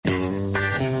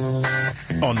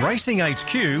On Racing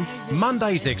HQ,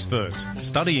 Monday's Experts,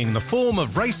 studying the form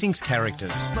of racing's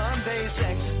characters. Monday's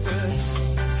Experts,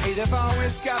 hey, they've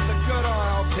always got the good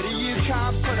oil. Pity you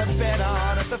can't put a bet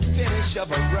on at the finish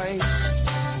of a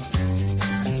race.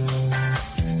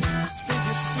 Think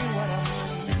you see what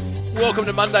I mean? Welcome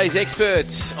to Monday's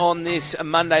Experts on this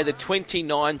Monday, the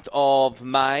 29th of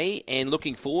May, and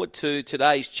looking forward to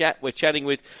today's chat. We're chatting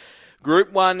with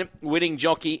Group 1 winning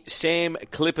jockey Sam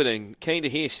Clipperton. Keen to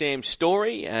hear Sam's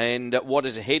story and what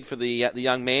is ahead for the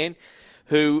young man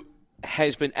who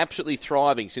has been absolutely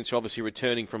thriving since obviously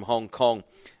returning from Hong Kong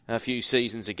a few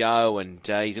seasons ago, and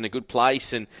he's in a good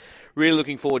place, and really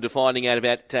looking forward to finding out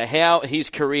about how his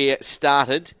career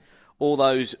started all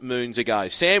those moons ago.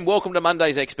 Sam, welcome to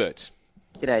Monday's Experts.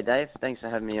 G'day, Dave. Thanks for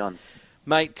having me on.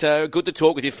 Mate, good to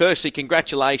talk with you. Firstly,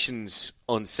 congratulations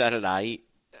on Saturday.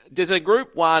 Does a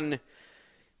Group 1...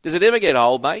 Does it ever get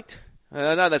old, mate?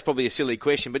 I know that's probably a silly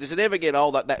question, but does it ever get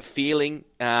old, that feeling,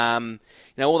 all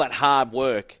that hard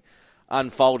work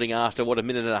unfolding after, a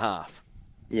minute and a half?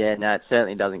 Yeah, no, it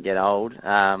certainly doesn't get old.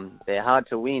 They're hard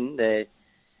to win.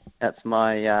 That's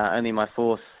my only my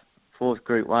fourth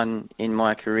Group 1 in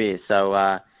my career.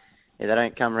 So they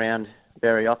don't come around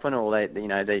very often, or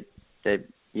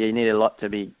you need a lot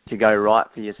to go right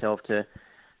for yourself to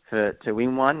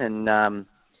win one, and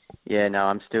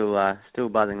I'm still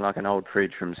buzzing like an old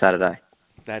fridge from Saturday.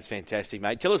 That's fantastic,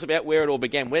 mate. Tell us about where it all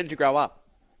began. Where did you grow up?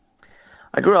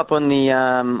 I grew up on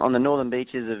the northern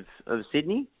beaches of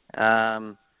Sydney,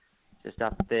 just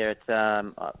up there at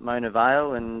Mona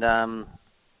Vale, and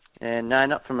no,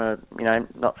 not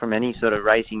from any sort of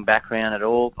racing background at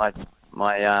all. My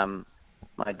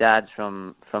dad's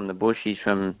from the bush. He's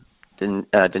from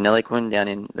Deniliquin down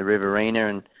in the Riverina,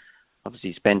 and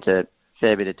obviously spent a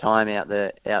fair bit of time out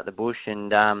the bush,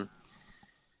 and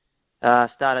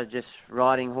started just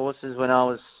riding horses when I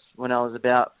was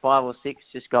about 5 or 6.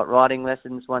 Just got riding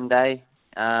lessons one day,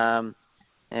 and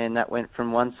that went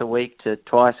from once a week to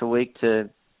twice a week to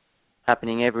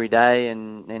happening every day,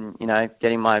 and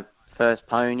getting my first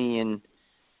pony and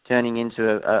turning into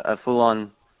a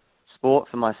full-on sport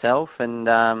for myself, and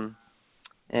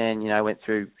went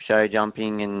through show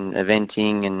jumping and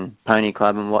eventing and pony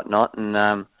club and whatnot,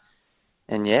 and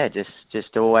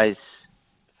just always,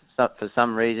 for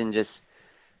some reason, just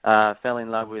fell in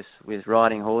love with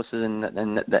riding horses, and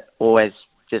that always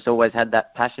had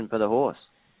that passion for the horse.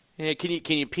 Yeah,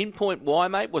 can you pinpoint why,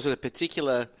 mate? Was it a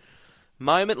particular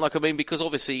moment? Because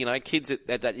obviously, kids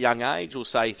at that young age will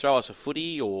say, throw us a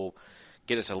footy or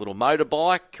get us a little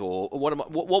motorbike, or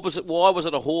what was it? Why was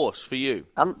it a horse for you?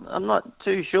 I'm not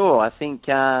too sure. I think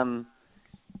I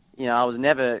was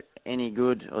never any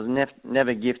good. I was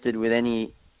never gifted with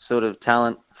any sort of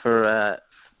talent to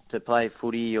play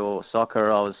footy or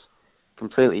soccer. I was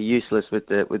completely useless with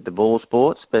the ball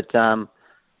sports, but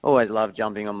always loved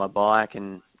jumping on my bike,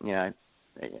 and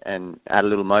and had a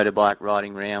little motorbike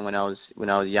riding around when I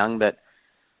was young. But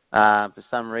for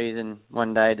some reason,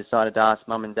 one day I decided to ask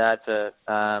Mum and Dad to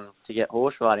get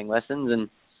horse riding lessons,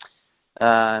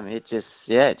 and it just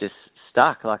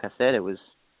stuck. Like I said, it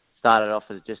started off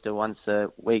as just a once a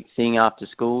week thing after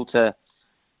school, to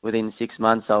within 6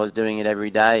 months I was doing it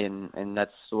every day, and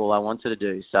that's all I wanted to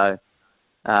do. So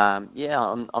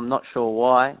I'm not sure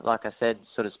why. Like I said,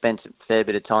 sort of spent a fair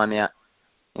bit of time out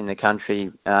in the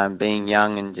country, being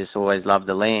young, and just always loved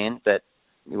the land, but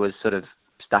it was sort of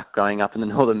stuck growing up in the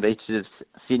northern beaches of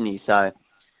Sydney. So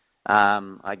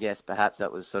I guess perhaps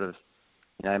that was sort of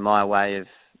my way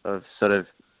of sort of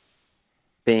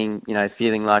being,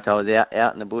 feeling like I was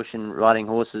out in the bush and riding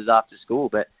horses after school,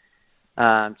 but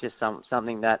just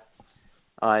something that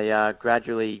I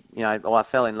gradually, I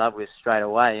fell in love with straight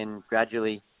away, and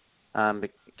gradually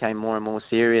became more and more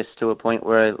serious, to a point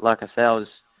where, like I say, I was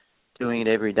doing it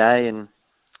every day, and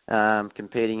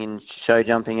competing in show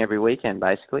jumping every weekend,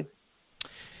 basically.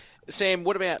 Sam,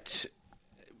 what about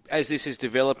as this is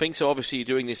developing? So obviously you're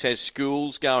doing this as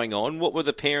school's going on. What were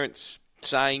the parents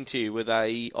saying to you? Were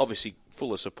they obviously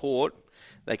full of support?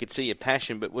 They could see your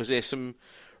passion, but was there some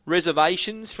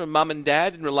reservations from Mum and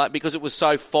Dad because it was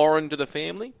so foreign to the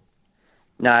family?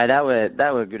 No,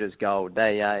 they were good as gold.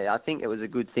 I think it was a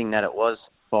good thing that it was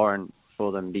foreign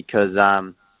for them, because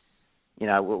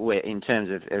we're, in terms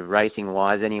of racing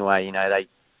wise anyway,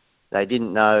 they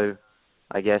didn't know,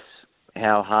 I guess,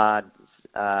 how hard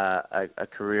a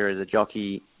career as a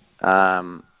jockey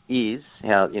is,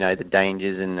 how the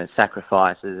dangers and the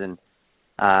sacrifices, and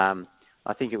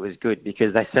I think it was good,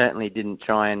 because they certainly didn't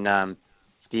try and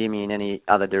steer me in any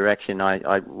other direction.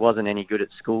 I wasn't any good at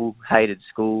school, hated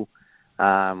school,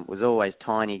 was always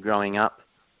tiny growing up,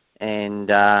 and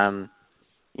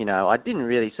I didn't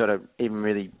really sort of even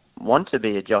really want to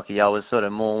be a jockey. I was sort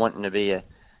of more wanting to be a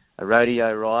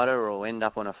rodeo rider or end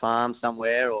up on a farm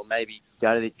somewhere, or maybe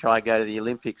go to the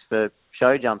Olympics for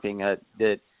show jumping.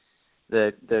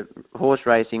 The horse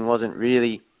racing wasn't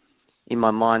really in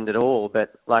my mind at all.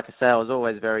 But like I say, I was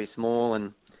always very small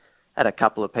and had a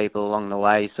couple of people along the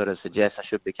way sort of suggest I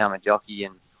should become a jockey,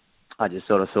 and I just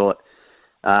sort of thought,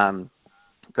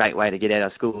 great way to get out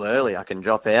of school early. I can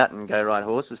drop out and go ride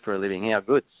horses for a living. How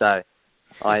good. So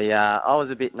I was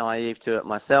a bit naive to it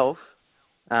myself.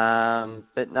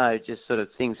 But no, just sort of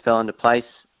things fell into place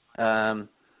for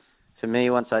me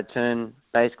once I turned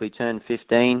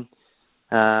 15.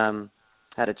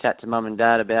 Had a chat to Mum and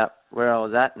Dad about where I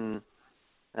was at, and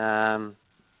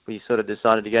we sort of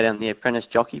decided to go down the apprentice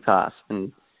jockey path.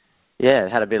 And yeah,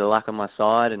 had a bit of luck on my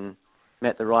side and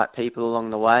met the right people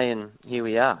along the way, and here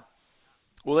we are.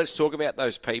 Well, let's talk about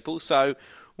those people. So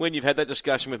when you've had that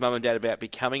discussion with Mum and Dad about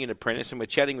becoming an apprentice, and we're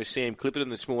chatting with Sam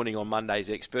Clipperton this morning on Monday's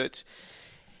Experts,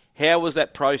 how was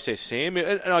that process, Sam?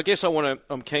 And I guess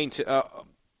I'm keen to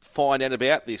find out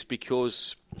about this,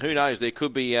 because who knows, there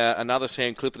could be another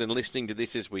Sam Clipperton listening to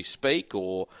this as we speak,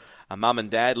 or a mum and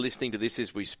dad listening to this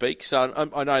as we speak. So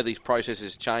I know these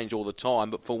processes change all the time,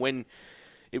 but for when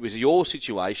it was your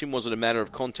situation, was it a matter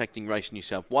of contacting Race New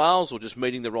South Wales or just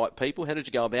meeting the right people? How did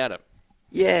you go about it?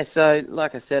 Yeah, so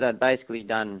like I said, I'd basically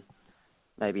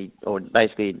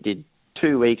did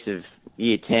 2 weeks of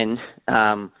year 10,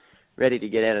 ready to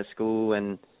get out of school,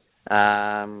 and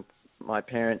my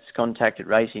parents contacted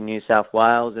Racing New South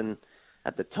Wales, and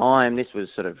at the time, this was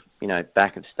sort of,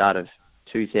 back at the start of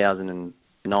 2009,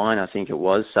 I think it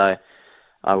was, so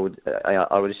I would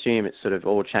assume it's sort of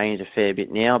all changed a fair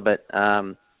bit now, but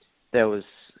there was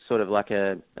sort of like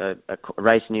a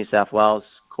Racing New South Wales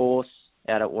course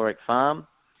out at Warwick Farm,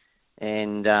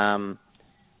 and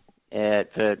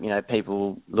for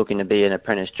people looking to be an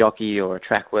apprentice jockey or a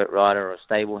track work rider or a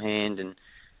stable hand, and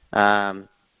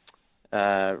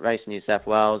Racing New South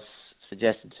Wales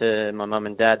suggested to my mum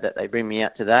and dad that they bring me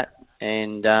out to that,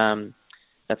 and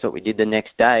that's what we did the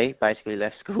next day. Basically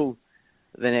left school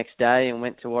the next day and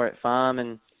went to Warwick Farm,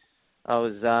 and I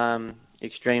was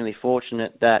extremely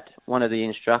fortunate that one of the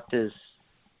instructors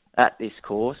at this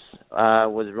course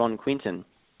was Ron Quinton,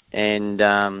 and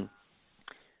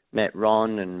met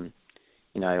Ron, and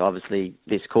obviously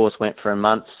this course went for a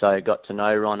month, so I got to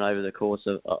know Ron over the course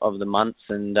of the months,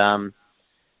 and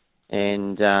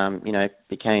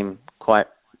became quite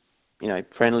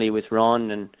friendly with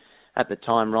Ron. And at the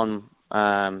time, Ron,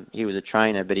 he was a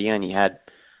trainer, but he only had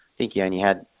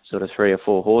sort of 3 or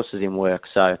 4 horses in work,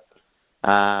 so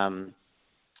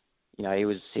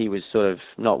he was sort of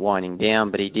not winding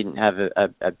down, but he didn't have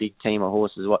a big team of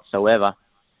horses whatsoever.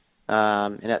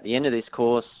 And at the end of this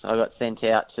course, I got sent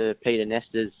out to Peter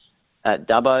Nestor's at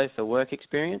Dubbo for work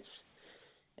experience.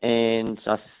 And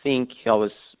I think I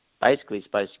was basically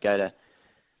supposed to go to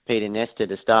Peter Nestor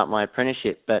to start my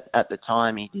apprenticeship, but at the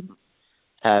time he didn't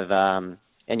have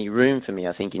any room for me.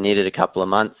 I think he needed a couple of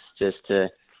months just to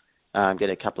get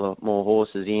a couple of more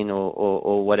horses in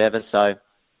or whatever. So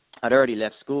I'd already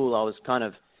left school. I was kind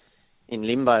of in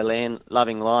limbo land,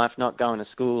 loving life, not going to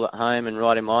school at home and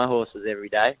riding my horses every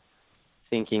day,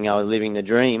 thinking I was living the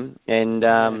dream. And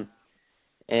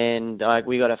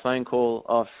we got a phone call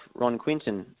off Ron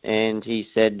Quinton, and he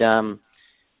said,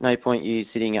 no point you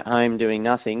sitting at home doing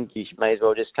nothing. You may as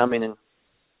well just come in and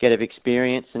get a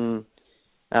experience. And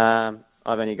I've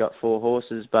only got 4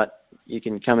 horses, but you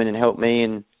can come in and help me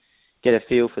and get a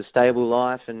feel for stable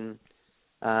life. And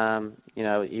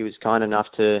he was kind enough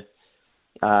to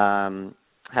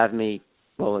have me.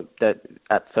 Well,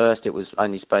 at first it was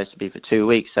only supposed to be for 2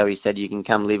 weeks, so he said you can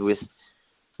come live with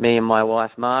me and my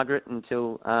wife Margaret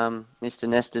until Mr.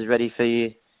 Nestor's ready for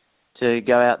you to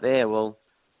go out there. Well,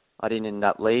 I didn't end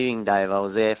up leaving, Dave. I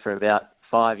was there for about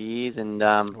 5 years, and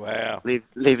wow.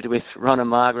 lived with Ron and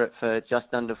Margaret for just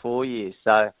under 4 years.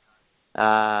 So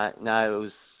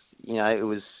no, it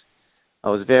was I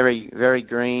was very, very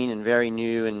green and very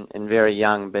new and very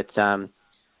young, but I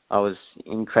was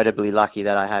incredibly lucky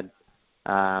that I had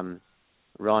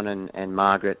Ron and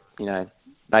Margaret,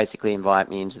 basically invite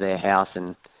me into their house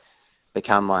and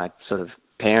become my sort of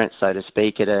parents, so to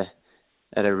speak, at a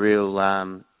real,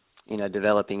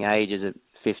 developing age as a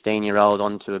 15-year-old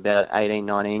on to about 18,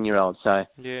 19-year-old. So,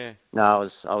 yeah. No,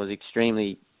 I was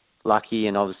extremely lucky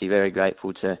and obviously very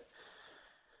grateful to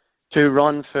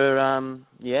Ron for,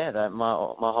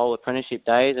 my whole apprenticeship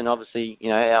days. And obviously,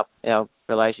 our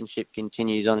relationship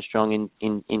continues on strong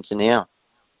into now.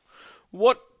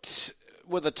 What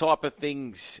were the type of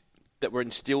things that were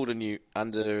instilled in you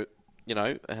under,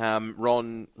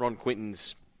 Ron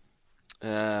Quinton's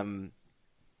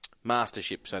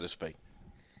mastership, so to speak?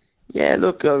 Yeah,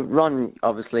 look, Ron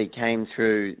obviously came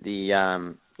through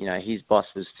the, his boss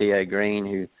was Theo Green,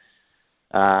 who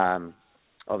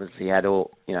obviously had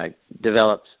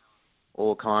developed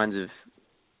all kinds of,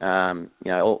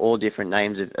 all different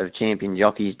names of champion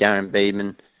jockeys, Darren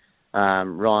Beedman,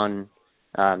 Ron,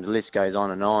 the list goes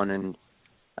on. And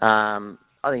I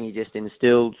think he just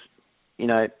instilled,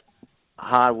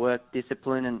 hard work,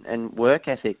 discipline and work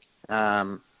ethic.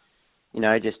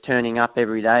 Just turning up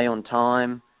every day on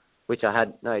time, which I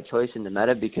had no choice in the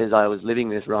matter because I was living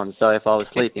with Ron. So if I was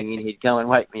sleeping in, he'd go and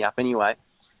wake me up anyway.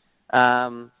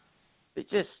 But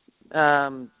just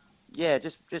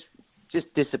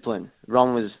discipline.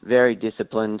 Ron was very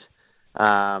disciplined. He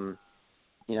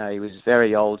was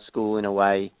very old school in a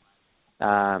way,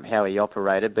 how he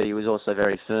operated, but he was also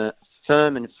very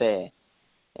firm and fair.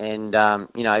 And,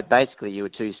 basically you were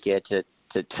too scared to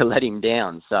let him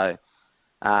down. So,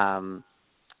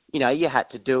 you had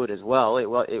to do it as well.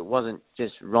 It wasn't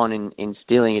just Ron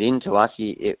instilling it into us.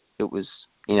 It was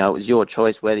your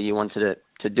choice whether you wanted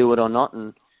to do it or not,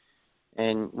 and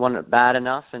wanted it bad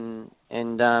enough, and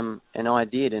I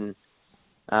did. And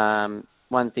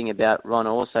one thing about Ron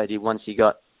also did, once you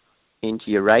got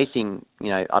into your racing,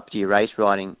 up to your race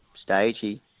riding stage,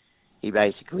 he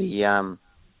basically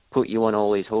put you on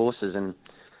all his horses. And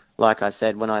like I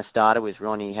said, when I started with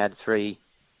Ron, he had three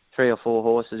or four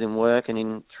horses in work, and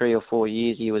in 3 or 4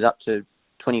 years he was up to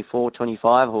 24,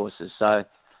 25 horses. So,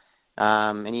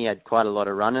 and he had quite a lot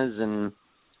of runners, and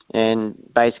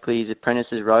basically his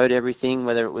apprentices rode everything,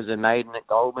 whether it was a maiden at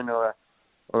Goulburn or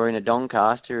in a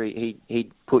Doncaster,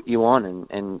 he'd put you on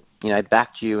and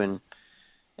backed you, and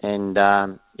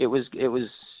it was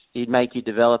he'd make you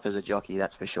develop as a jockey,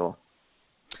 that's for sure.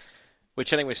 We're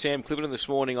chatting with Sam Clipperton this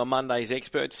morning on Monday's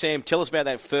Expert. Sam, tell us about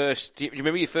that first. Do you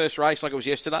remember your first race like it was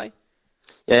yesterday?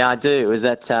 Yeah, I do. It was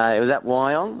at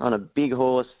Wyong on a big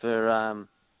horse for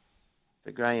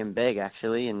Graham Begg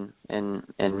actually, and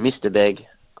Mr. Begg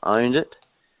owned it.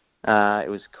 It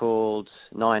was called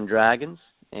Nine Dragons,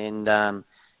 and it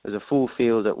was a full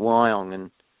field at Wyong.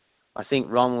 And I think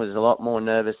Ron was a lot more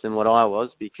nervous than what I was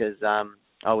because I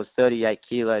was 38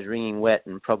 kilos, ringing wet,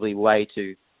 and probably way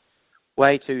too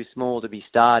small to be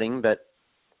starting, but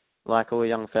like all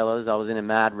young fellas, I was in a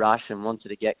mad rush and wanted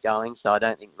to get going, so I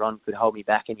don't think Ron could hold me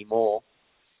back anymore.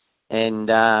 And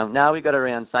no, we got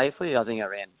around safely. I think I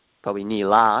ran probably near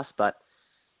last, but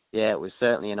yeah, it was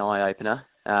certainly an eye-opener.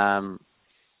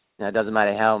 It doesn't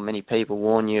matter how many people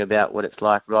warn you about what it's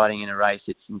like riding in a race.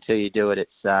 It's until you do it,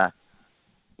 it's a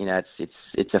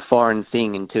foreign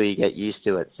thing until you get used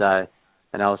to it. So,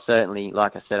 and I was certainly,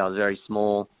 like I said, I was very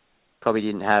small. Probably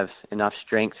didn't have enough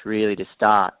strength really to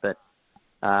start, but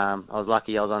I was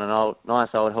lucky I was on an nice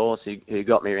old horse who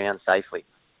got me around safely.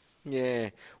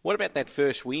 Yeah. What about that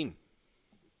first win?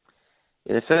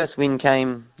 Yeah, the first win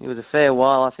came, it was a fair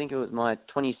while. I think it was my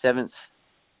 27th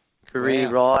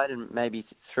career ride, and maybe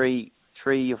 3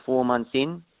 or 4 months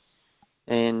in.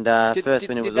 And first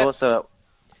win, it was also...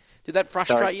 Did that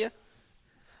frustrate you?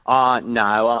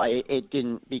 No, it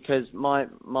didn't, because my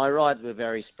rides were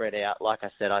very spread out. Like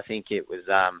I said, I think it was,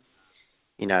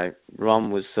 Ron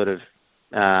was sort of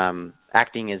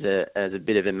acting as a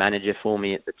bit of a manager for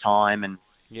me at the time, and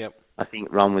yep. I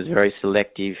think Ron was very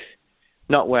selective,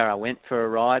 not where I went for a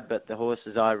ride, but the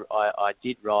horses I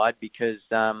did ride, because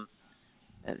at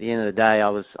the end of the day, I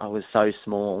was so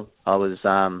small. I was,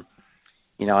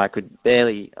 I could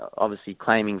barely, obviously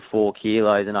claiming 4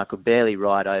 kilos, and I could barely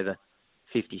ride over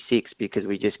 56 because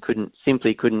we just couldn't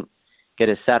get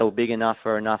a saddle big enough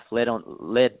or enough lead on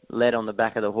the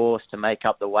back of the horse to make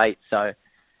up the weight. So it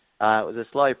was a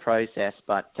slow process,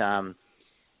 but I'll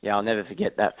never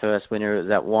forget that first winner. It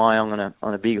was at Wyong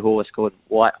on a big horse called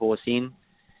White Horse Inn,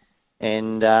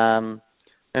 and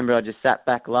remember I just sat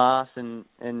back last and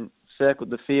circled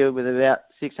the field with about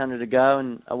 600 to go,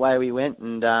 and away we went.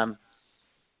 And that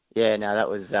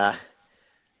was.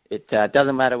 It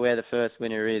doesn't matter where the first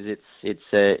winner is.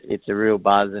 It's a real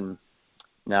buzz, and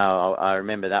no, I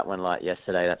remember that one like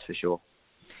yesterday. That's for sure.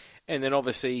 And then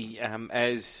obviously,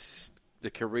 as the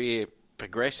career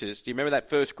progresses, do you remember that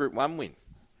first Group 1 win?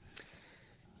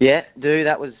 Yeah,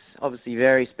 that was obviously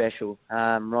very special.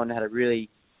 Ron had a really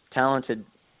talented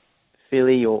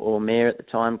filly or mare at the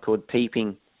time called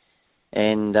Peeping,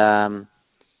 and I'm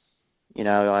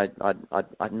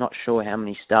not sure how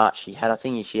many starts she had. I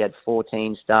think she had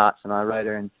 14 starts, and I rode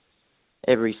her in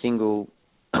every single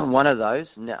one of those.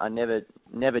 I never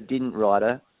didn't ride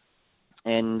her.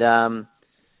 And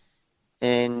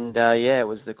it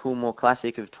was the Coolmore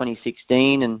Classic of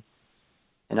 2016, and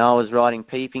I was riding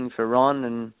Peeping for Ron,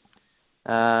 and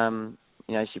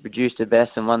she produced her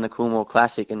best and won the Coolmore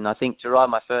Classic. And I think to ride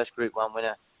my first Group 1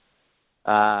 winner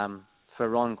for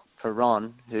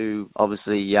Ron, who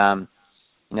obviously,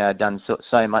 had done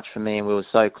so much for me and we were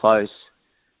so close,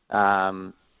 it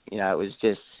was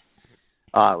just,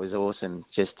 it was awesome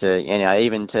just to,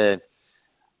 even to,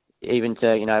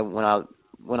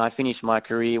 when I finish my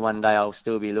career one day, I'll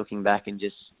still be looking back and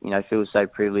just, feel so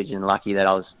privileged and lucky that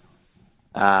I was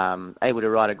able to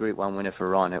ride a Group 1 winner for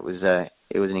Ron. It was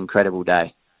an incredible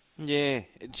day. Yeah,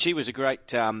 she was a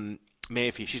great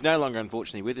mare for you. She's no longer,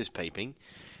 unfortunately, with us, Peeping.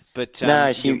 But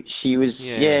no, she was.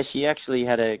 Yeah, she actually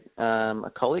had a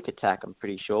colic attack. I'm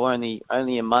pretty sure. Only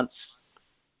a month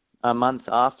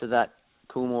after that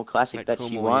Coolmore Classic that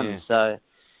she won. Yeah. So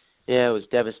yeah, it was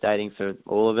devastating for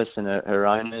all of us and her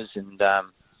owners. And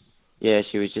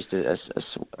she was just a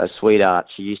sweetheart.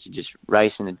 She used to just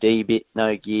race in a D bit,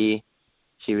 no gear.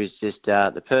 She was just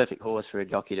the perfect horse for a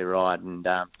jockey to ride, and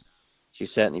she's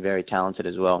certainly very talented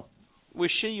as well. Was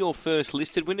she your first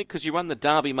listed winner? Because you won the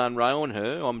Derby Munro on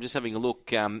her. I'm just having a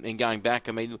look and going back.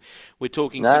 I mean, we're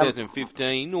talking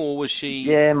 2015, or was she?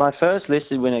 Yeah, my first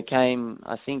listed winner came.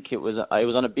 I think it was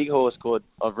on a big horse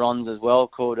of Ron's as well,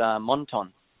 called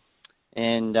Monton,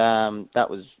 and that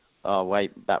was way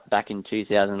back in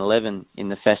 2011 in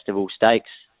the Festival Stakes.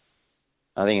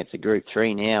 I think it's a Group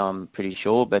 3 now, I'm pretty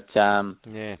sure. But a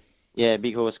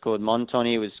big horse called Monton.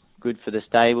 He was good for the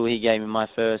stable. He gave me my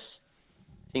first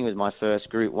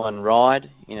Group 1 ride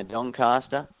in a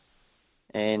Doncaster.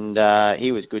 And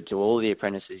he was good to all the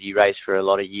apprentices. He raced for a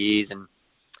lot of years, and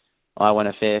I won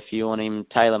a fair few on him.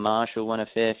 Taylor Marshall won a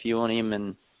fair few on him,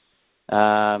 and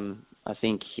I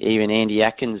think even Andy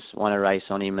Atkins won a race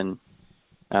on him. And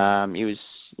he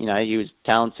was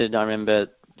talented. I remember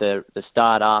the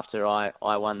start after I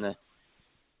won the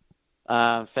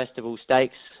Festival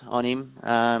Stakes on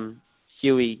him.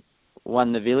 Huey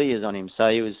won the Villiers on him, so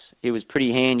he was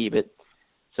pretty handy. But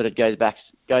sort of goes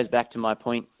back to my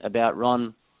point about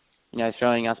Ron,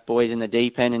 throwing us boys in the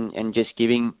deep end and just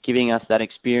giving us that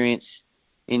experience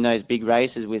in those big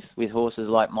races with horses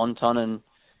like Monton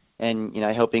and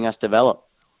helping us develop.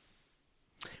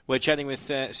 We're chatting with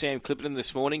Sam Clipperton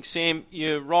this morning. Sam,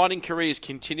 your riding career is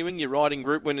continuing. You're riding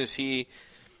Group winners here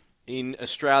in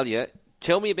Australia.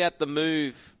 Tell me about the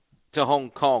move to Hong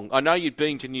Kong. I know you'd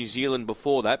been to New Zealand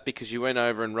before that because you went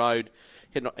over and rode,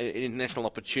 had an international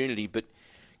opportunity, but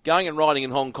going and riding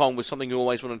in Hong Kong was something you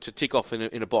always wanted to tick off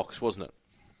in a box, wasn't it?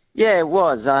 Yeah, it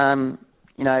was.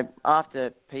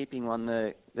 After Peeping won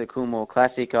the Coolmore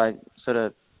Classic, I sort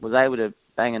of was able to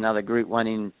bang another Group 1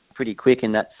 in pretty quick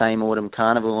in that same autumn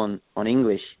carnival on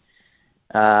English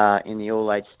in the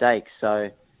All-Age Stakes. So,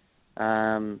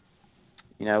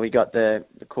 we got the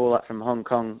call up from Hong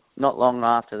Kong not long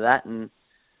after that. And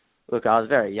look, I was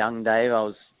very young, Dave. I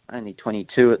was only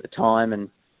 22 at the time and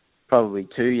probably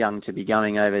too young to be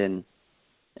going over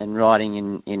and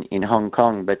riding in Hong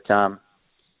Kong. But,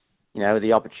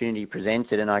 the opportunity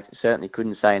presented, and I certainly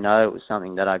couldn't say no. It was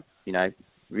something that I,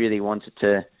 really wanted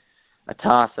to, a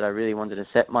task that I really wanted to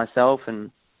set myself,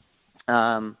 and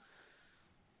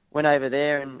went over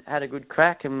there and had a good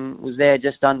crack and was there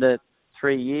just under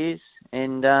 3 years.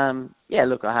 And, I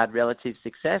had relative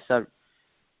success. I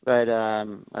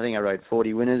think I rode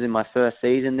 40 winners in my first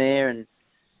season there, and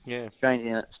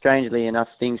strangely enough,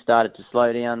 things started to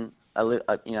slow down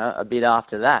a bit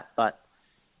after that, but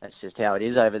that's just how it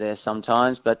is over there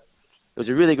sometimes. But it was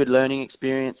a really good learning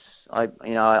experience.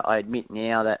 I admit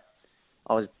now that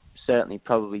I was certainly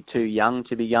probably too young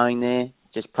to be going there,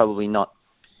 just probably not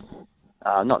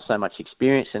so much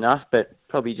experienced enough, but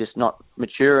probably just not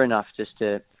mature enough just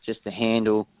to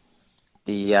handle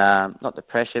the not the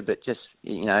pressure, but just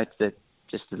the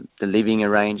living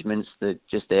arrangements, the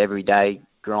everyday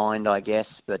grind, I guess.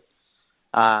 But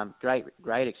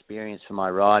great experience for my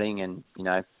riding and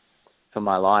for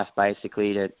my life,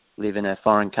 basically, to live in a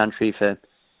foreign country for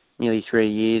nearly 3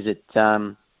 years.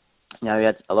 We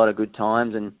had a lot of good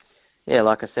times, and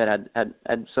like I said,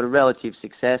 had sort of relative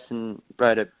success and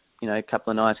rode a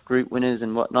couple of nice Group winners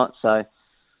and whatnot. So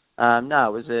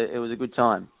it was a good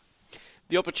time.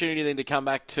 The opportunity then to come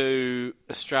back to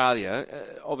Australia,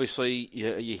 obviously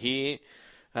you're here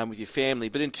with your family,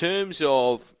 but in terms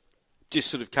of just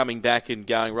sort of coming back and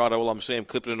going, right, well, I'm Sam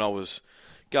Clipperton, I was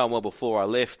going well before I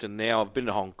left, and now I've been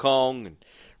to Hong Kong and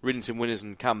ridden some winners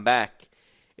and come back.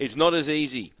 It's not as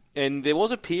easy. And there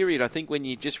was a period, I think, when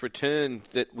you just returned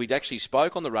that we'd actually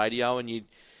spoke on the radio, and you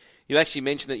actually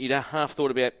mentioned that you'd half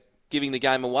thought about giving the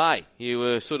game away. You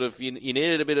were sort of, you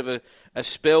needed a bit of a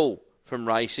spell from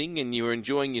racing, and you were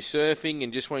enjoying your surfing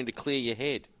and just wanting to clear your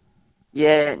head.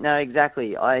 Yeah, no,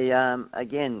 exactly. I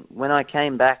again, when I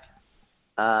came back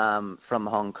from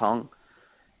Hong Kong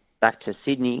back to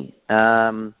Sydney,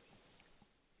 I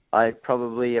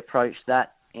probably approached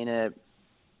that in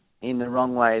the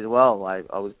wrong way as well. I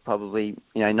was probably,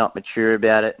 not mature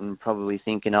about it and probably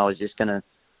thinking I was just going to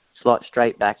slot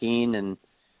straight back in. And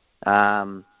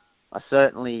I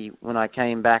certainly, when I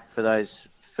came back for those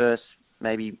first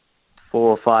maybe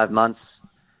 4 or 5 months,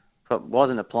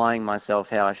 wasn't applying myself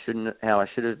how I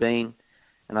should have been,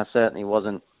 and I certainly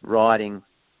wasn't riding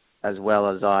as well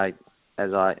as I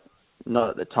not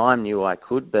at the time knew I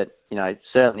could, but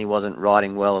certainly wasn't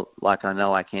riding well like I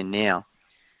know I can now.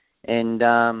 And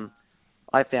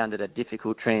I found it a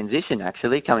difficult transition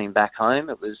actually coming back home.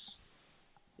 It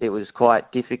was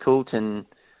quite difficult, and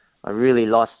I really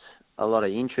lost a lot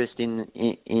of interest in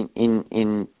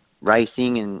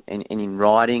racing and in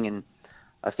riding. And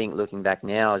I think looking back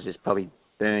now, I was just probably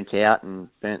burnt out and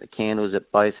burnt the candles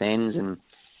at both ends. And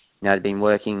I'd been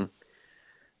working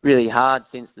really hard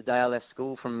since the day I left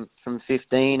school from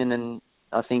 15, and then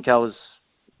I think I was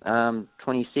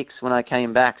 26 when I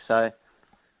came back. So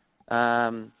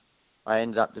I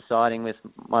ended up deciding with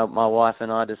my wife,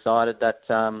 and I decided that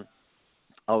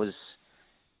I was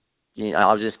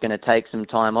just going to take some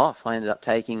time off. I ended up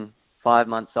taking 5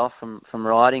 months off from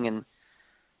riding, and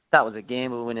that was a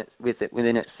gamble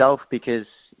within itself because,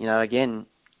 again,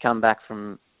 come back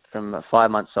from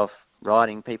 5 months off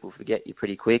riding, people forget you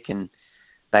pretty quick and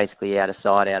basically out of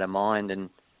sight, out of mind. And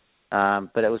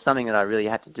but it was something that I really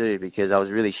had to do because I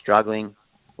was really struggling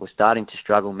or starting to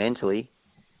struggle mentally.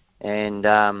 And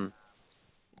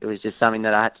it was just something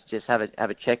that I had to just have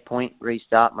a checkpoint,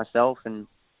 restart myself and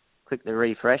click the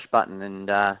refresh button. And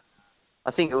I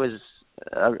think it was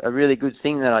a really good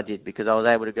thing that I did because I was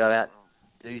able to go out and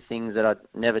do things that I'd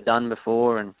never done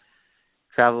before and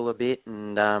travel a bit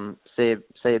and see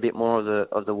a bit more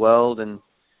of the world. And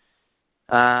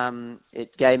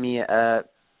it gave me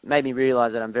made me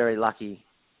realise that I'm very lucky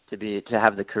to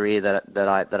have the career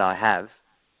that I have,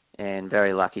 and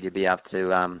very lucky to be able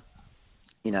to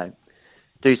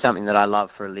do something that I love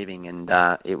for a living. And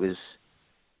it was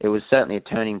certainly a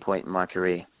turning point in my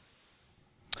career.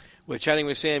 We're chatting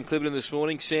with Sam Clipperton this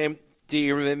morning. Sam, do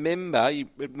you remember,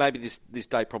 maybe this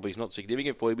date probably is not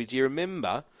significant for you, but do you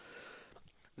remember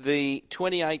the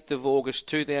 28th of August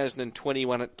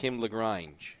 2021 at Kembla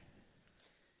Grange?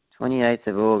 28th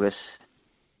of August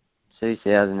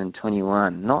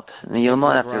 2021. You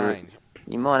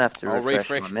might have to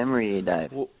refresh my memory here,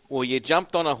 Dave. Well, you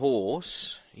jumped on a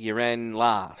horse, you ran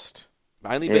last.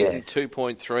 Only beaten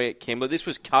 2.3 at Kembla. This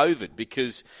was COVID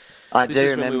because... I do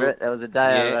remember it. That was the day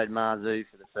I rode Marzu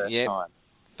for the first time.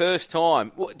 First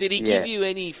time. Did he give you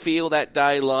any feel that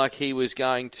day like he was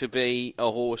going to be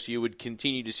a horse you would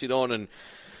continue to sit on and,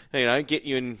 get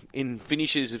you in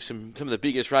finishes of some of the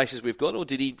biggest races we've got? Or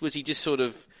was he just sort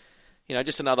of,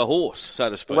 just another horse, so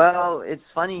to speak? Well, it's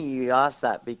funny you ask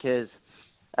that because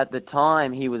at the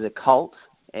time he was a colt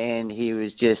and he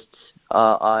was just,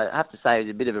 I have to say, he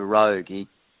was a bit of a rogue.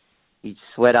 He'd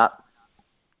sweat up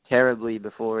terribly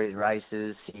before his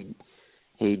races. He'd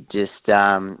just,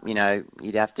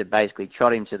 you'd have to basically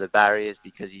trot him to the barriers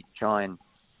because he'd try and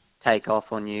take off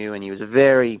on you. And he was a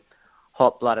very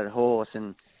hot-blooded horse,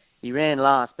 and he ran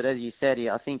last. But as you said,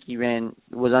 I think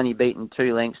was only beaten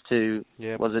 2 lengths to,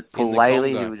 was it Paul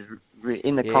Laley, who was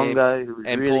in the Congo, who was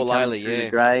and really Paul coming through the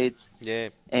grades. Yeah.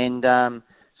 And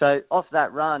so off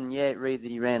that run, it read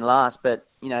that he ran last, but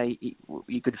you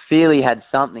could feel he had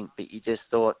something, but you just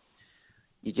thought,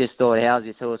 how's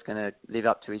this horse going to live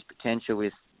up to his potential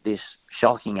with this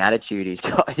shocking attitude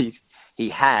he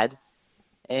had?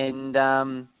 And,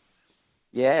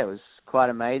 it was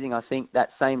quite amazing. I think that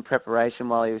same preparation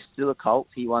while he was still a colt,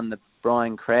 he won the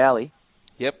Brian Crowley.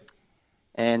 Yep.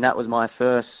 And that was my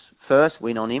first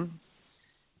win on him.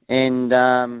 And,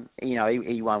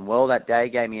 he won well that day,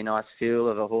 gave me a nice feel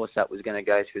of a horse that was going to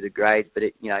go through the grades, but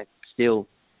it, still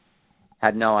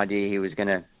had no idea he was going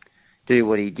to do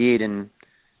what he did. And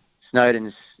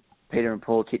Snowden's Peter and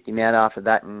Paul tipped him out after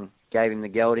that and gave him the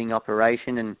gelding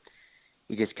operation, and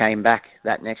he just came back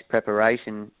that next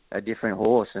preparation a different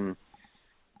horse. And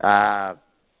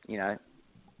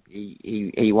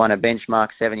he won a benchmark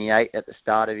 78 at the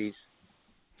start of his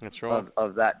that's right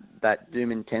of that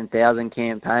Dooman 10,000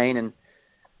 campaign, and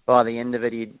by the end of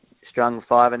it he'd strung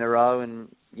 5 in a row,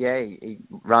 and he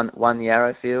won the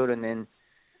Arrowfield and then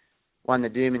won the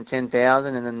Dooman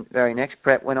 10,000, and then the very next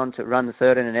prep went on to run the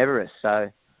 13 in Everest.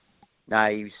 So, no,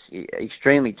 he was an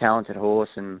extremely talented horse,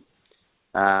 and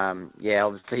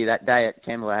obviously that day at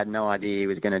Kembla I had no idea he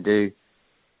was going to do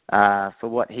for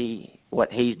what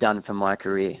he's done for my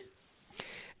career.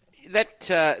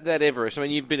 That Everest, I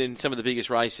mean, you've been in some of the biggest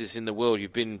races in the world.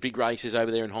 You've been in big races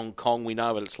over there in Hong Kong. We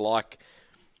know what it's like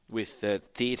with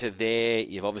theatre there.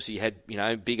 You've obviously had,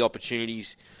 big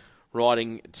opportunities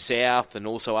riding south and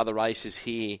also other races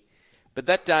here. But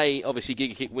that day, obviously,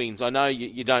 Giga Kick wins. I know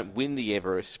you don't win the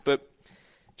Everest, but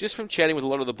just from chatting with a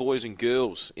lot of the boys and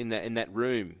girls in that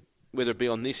room, whether it be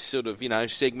on this sort of,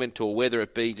 segment or whether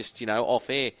it be just, off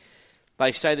air,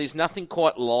 they say there's nothing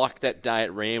quite like that day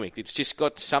at Randwick. It's just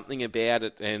got something about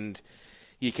it, and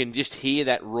you can just hear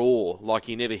that roar like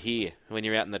you never hear when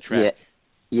you're out in the track.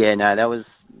 Yeah, no, that was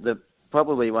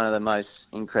probably one of the most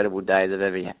incredible days I've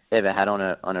ever had on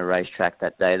a racetrack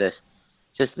that day.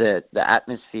 The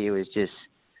atmosphere was just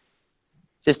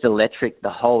electric the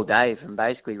whole day from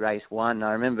basically race one.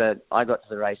 I remember I got to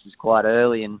the races quite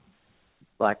early, and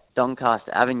like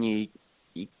Doncaster Avenue,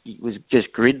 it was just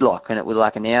gridlock, and it was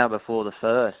like an hour before the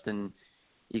first, and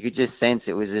you could just sense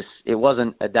it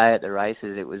wasn't a day at the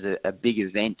races, it was a big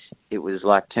event. It was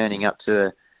like turning up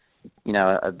to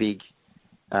a big,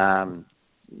 I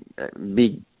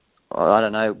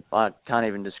don't know, I can't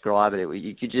even describe it.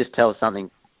 You could just tell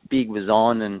something big was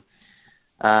on, and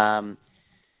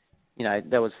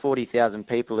there was 40,000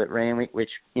 people at Randwick, which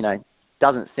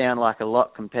doesn't sound like a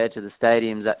lot compared to the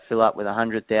stadiums that fill up with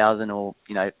 100,000, or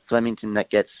Flemington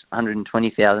that gets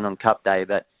 120,000 on Cup Day.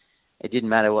 But it didn't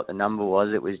matter what the number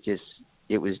was. It was just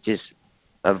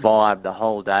a vibe the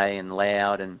whole day, and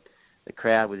loud, and the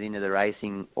crowd was into the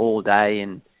racing all day,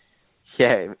 and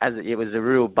it was a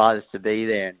real buzz to be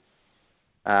there.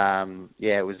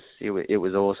 It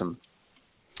was awesome.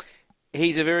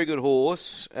 He's a very good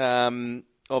horse.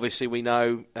 Obviously, we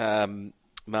know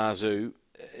Marzu.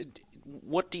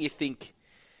 What do you think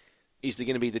is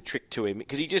going to be the trick to him?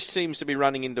 Because he just seems to be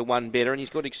running into one better, and he's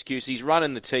got excuses. His run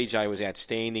in the TJ was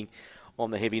outstanding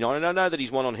on the heavy nine, and I know that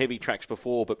he's won on heavy tracks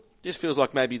before, but just feels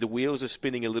like maybe the wheels are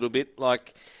spinning a little bit.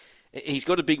 Like, he's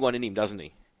got a big one in him, doesn't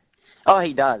he? Oh,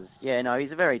 he does. Yeah, no,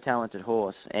 he's a very talented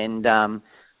horse. And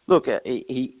look,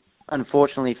 he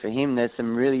unfortunately for him, there's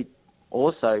some really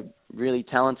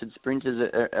talented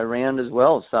sprinters around as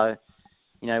well. So,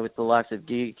 with the likes of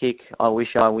Giga Kick, I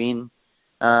Wish I Win,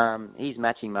 he's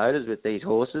matching motors with these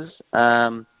horses.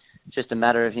 It's just a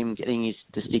matter of him getting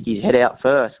to stick his head out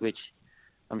first, which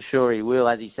I'm sure he will.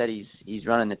 As he said, he's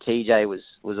running the TJ was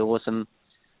awesome.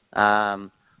 I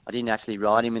didn't actually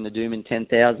ride him in the Doomben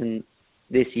 10,000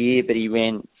 this year, but he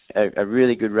ran a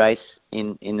really good race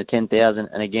in the 10,000,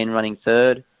 and again running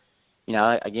third.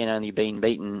 Again only being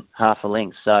beaten half a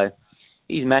length. So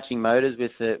he's matching motors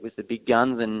with the big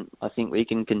guns, and I think we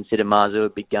can consider Marzu a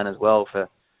big gun as well for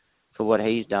what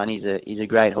he's done. He's a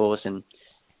great horse, and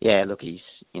look, he's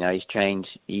certainly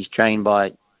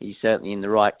in the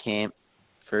right camp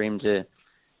for him to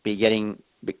be getting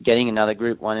another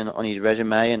Group 1 on his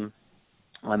resume. And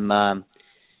I'm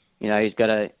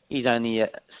he's only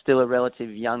still a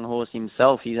relative young horse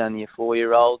himself. He's only a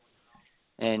 4-year-old,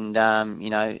 and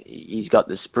he's got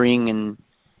the spring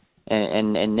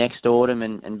and next autumn,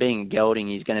 and being a gelding,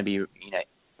 he's going to be,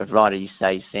 provided he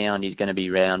stays sound, he's going to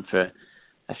be around for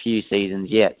a few seasons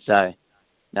yet. So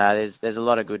no, there's a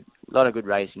lot of good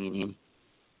racing in him.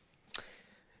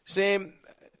 Sam,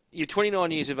 you're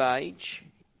 29 years of age.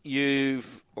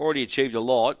 You've already achieved a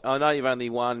lot. I know you've only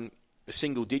won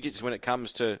single digits when it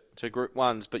comes to Group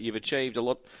 1s, but you've achieved a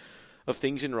lot of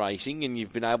things in racing, and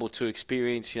you've been able to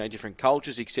experience, different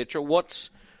cultures, etc. What's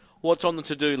on the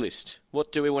to-do list?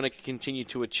 What do we want to continue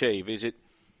to achieve? Is it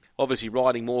obviously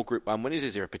riding more Group 1 winners?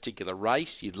 Is there a particular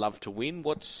race you'd love to win?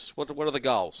 What are the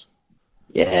goals?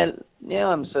 Yeah,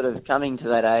 now I'm sort of coming to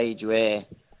that age where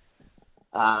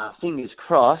fingers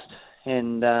crossed,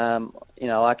 and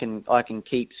I can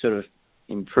keep sort of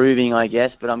improving, I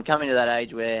guess. But I'm coming to that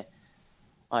age where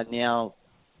I now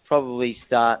probably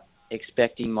start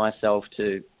expecting myself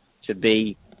to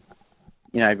be,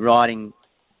 riding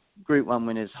Group 1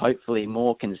 winners hopefully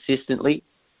more consistently.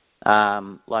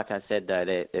 Like I said, though,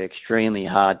 they're extremely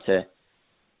hard to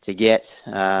get.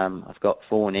 I've got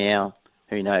 4 now.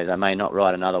 Who knows? I may not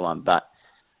ride another one, but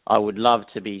I would love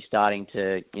to be starting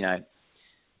to,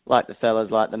 like the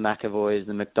fellas, like the McAvoys,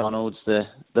 the McDonalds,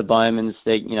 the Bowmans,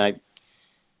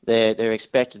 they're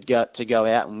expected to go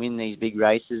out and win these big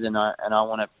races, and I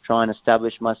want to try and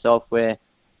establish myself where,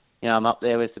 I'm up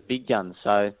there with the big guns.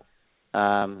 So,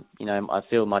 I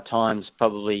feel my time's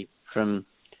probably from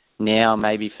now,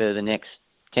 maybe for the next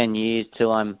 10 years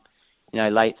till I'm,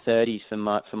 late 30s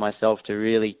for myself to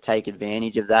really take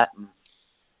advantage of that,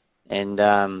 and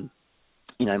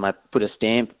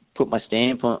put my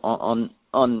stamp on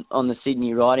the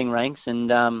Sydney riding ranks, and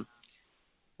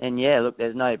look,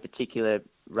 there's no particular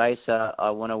racer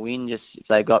I want to win. Just if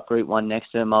they've got Group 1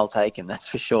 next to them, I'll take them, that's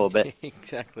for sure. But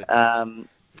exactly.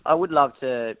 I would love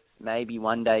to maybe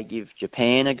one day give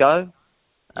Japan a go.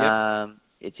 Yep.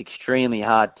 It's extremely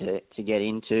hard to get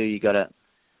into. You got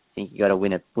to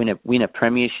win a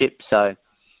premiership. So,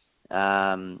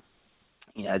 that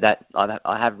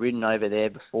I have ridden over there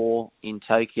before in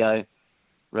Tokyo.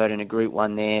 Rode in a Group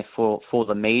 1 there for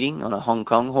the meeting on a Hong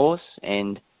Kong horse,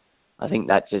 and I think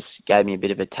that just gave me a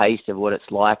bit of a taste of what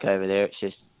it's like over there. It's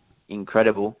just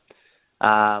incredible.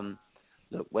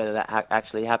 Look, whether that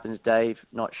actually happens, Dave,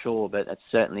 not sure, but it's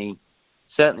certainly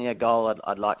a goal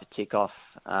I'd like to tick off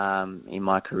in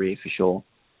my career for sure.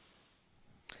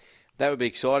 That would be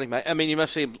exciting, mate. I mean, you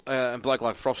must see a bloke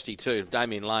like Frosty too,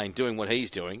 Damien Lane, doing what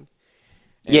he's doing.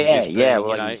 And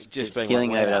Well, just being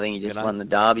killing like, over. wow, I think he just won the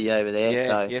Derby over there. Yeah,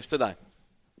 so, yesterday.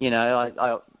 I'd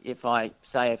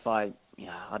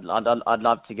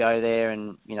love to go there,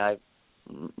 and I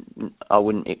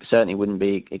certainly wouldn't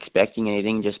be expecting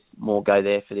anything. Just more go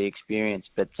there for the experience.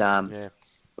 But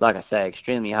like I say,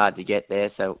 extremely hard to get there.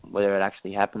 So whether it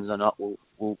actually happens or not,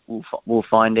 we'll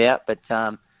find out. But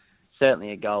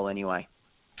certainly a goal anyway.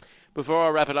 Before I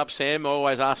wrap it up, Sam, I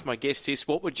always ask my guests this: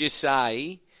 what would you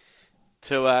say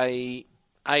to a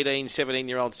 18,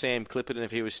 17-year-old Sam Clipperton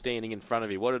if he was standing in front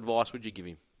of you? What advice would you give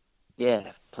him?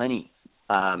 Yeah, plenty.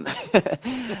 But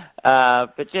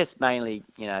just mainly,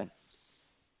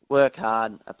 work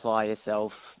hard, apply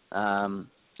yourself.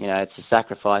 It's a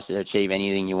sacrifice to achieve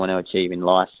anything you want to achieve in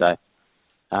life. So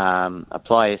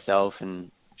apply yourself and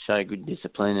show good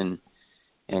discipline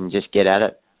and just get at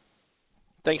it.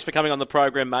 Thanks for coming on the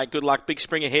program, mate. Good luck. Big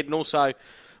spring ahead, and also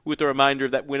with the remainder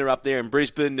of that winter up there in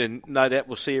Brisbane, and no doubt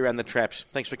we'll see you around the traps.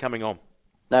 Thanks for coming on.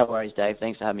 No worries, Dave.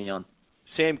 Thanks for having me on.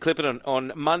 Sam Clipperton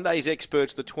on Monday's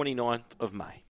Experts, the 29th of May.